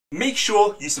Make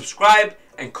sure you subscribe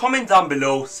and comment down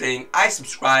below saying I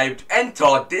subscribed.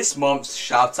 Enter this month's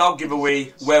shout out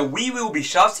giveaway where we will be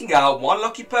shouting out one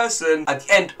lucky person at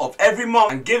the end of every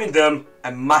month and giving them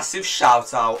a massive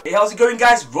shout out. Hey, how's it going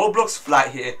guys? Roblox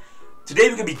Flight here. Today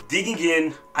we're going to be digging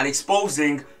in and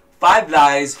exposing 5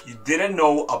 lies you didn't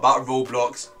know about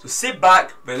Roblox. So sit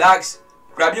back, relax,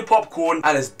 grab your popcorn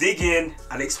and let's dig in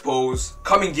and expose.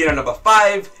 Coming in at number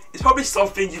 5 is probably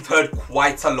something you've heard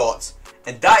quite a lot,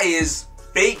 and that is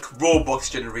fake Roblox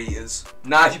generators.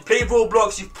 Now if you play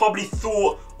Roblox, you've probably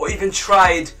thought or even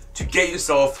tried to get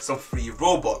yourself some free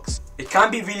Robux. It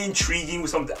can be really intriguing with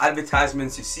some of the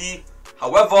advertisements you see.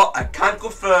 However, I can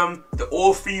confirm that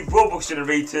all 3 Roblox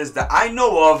generators that I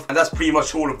know of, and that's pretty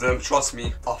much all of them, trust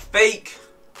me, are fake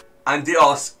and they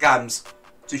are scams.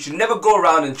 So you should never go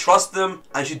around and trust them,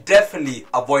 and you should definitely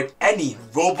avoid any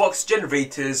Roblox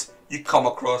generators you come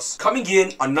across. Coming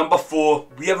in on number 4,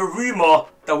 we have a rumour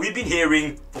that we've been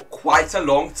hearing for quite a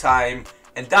long time,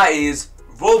 and that is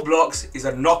Roblox is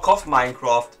a knockoff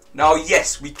Minecraft. Now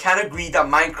yes, we can agree that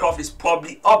Minecraft is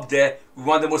probably up there with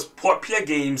one of the most popular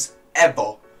games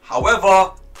ever.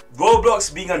 However,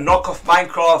 Roblox being a knockoff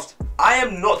Minecraft, I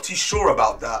am not too sure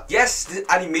about that. Yes, the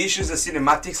animations and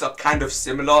cinematics are kind of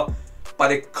similar, but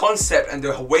the concept and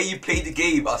the way you play the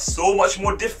game are so much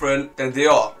more different than they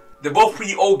are. They're both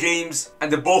pretty old games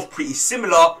and they're both pretty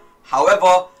similar.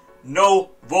 However, no,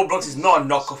 Roblox is not a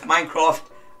knockoff Minecraft,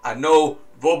 and no,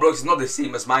 Roblox is not the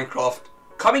same as Minecraft.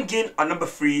 Coming in at number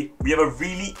 3, we have a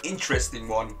really interesting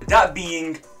one, that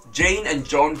being Jane and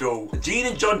John Doe. Jane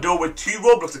and John Doe were 2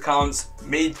 Roblox accounts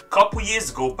made a couple years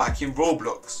ago back in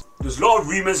Roblox. There's a lot of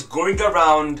rumours going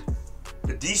around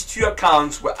that these 2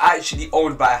 accounts were actually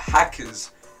owned by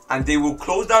hackers and they will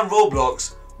close down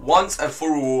Roblox once and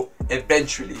for all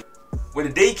eventually. When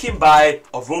the day came by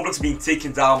of Roblox being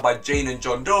taken down by Jane and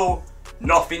John Doe,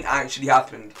 nothing actually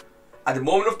happened. At the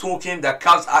moment of talking, the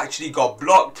accounts actually got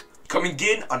blocked. Coming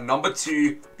in on number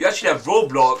 2, we actually have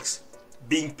Roblox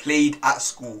being played at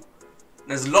school.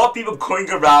 There's a lot of people going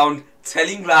around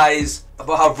telling lies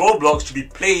about how Roblox should be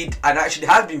played and actually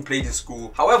has been played in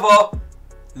school. However, a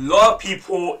lot of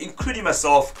people, including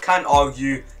myself, can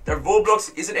argue that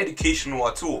Roblox isn't educational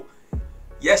at all.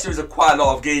 Yes, there is quite a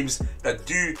lot of games that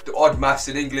do the odd maths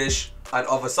in English and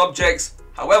other subjects.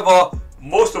 However,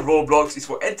 most of Roblox is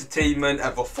for entertainment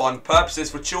and for fun purposes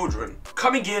for children.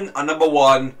 Coming in at number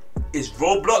 1 is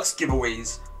Roblox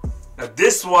giveaways. Now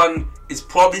this one is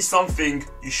probably something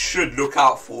you should look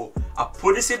out for. I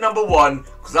put this in number 1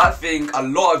 because I think a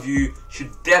lot of you should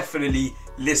definitely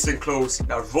listen close.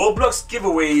 Now Roblox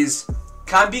giveaways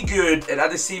can be good and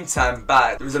at the same time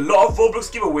bad. There is a lot of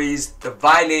Roblox giveaways that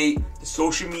violate the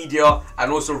social media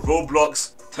and also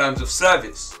Roblox terms of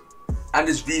service. And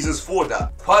there's reasons for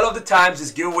that. Quite a lot of the times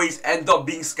these giveaways end up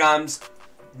being scams.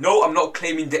 No, I'm not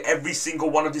claiming that every single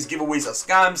one of these giveaways are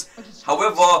scams.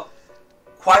 However,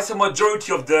 quite a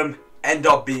majority of them end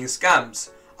up being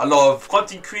scams. A lot of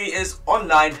content creators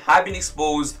online have been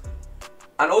exposed,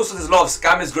 and also there's a lot of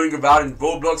scammers going around in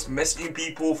Roblox messaging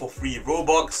people for free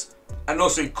Robux, and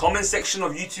also in comment section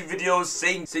of YouTube videos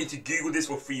saying to Google this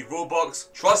for free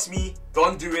Robux. Trust me,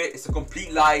 don't do it. It's a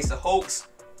complete lie, it's a hoax,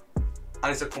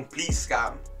 and it's a complete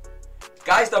scam.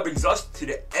 Guys, that brings us to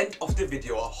the end of the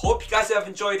video. I hope you guys have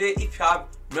enjoyed it. If you have,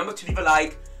 remember to leave a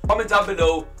like, comment down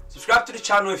below, subscribe to the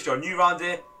channel if you're new around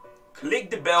here, click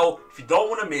the bell if you don't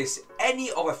want to miss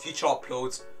any of our future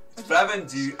uploads. With further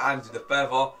ado and do the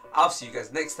further, I'll see you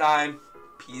guys next time.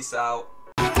 Peace out.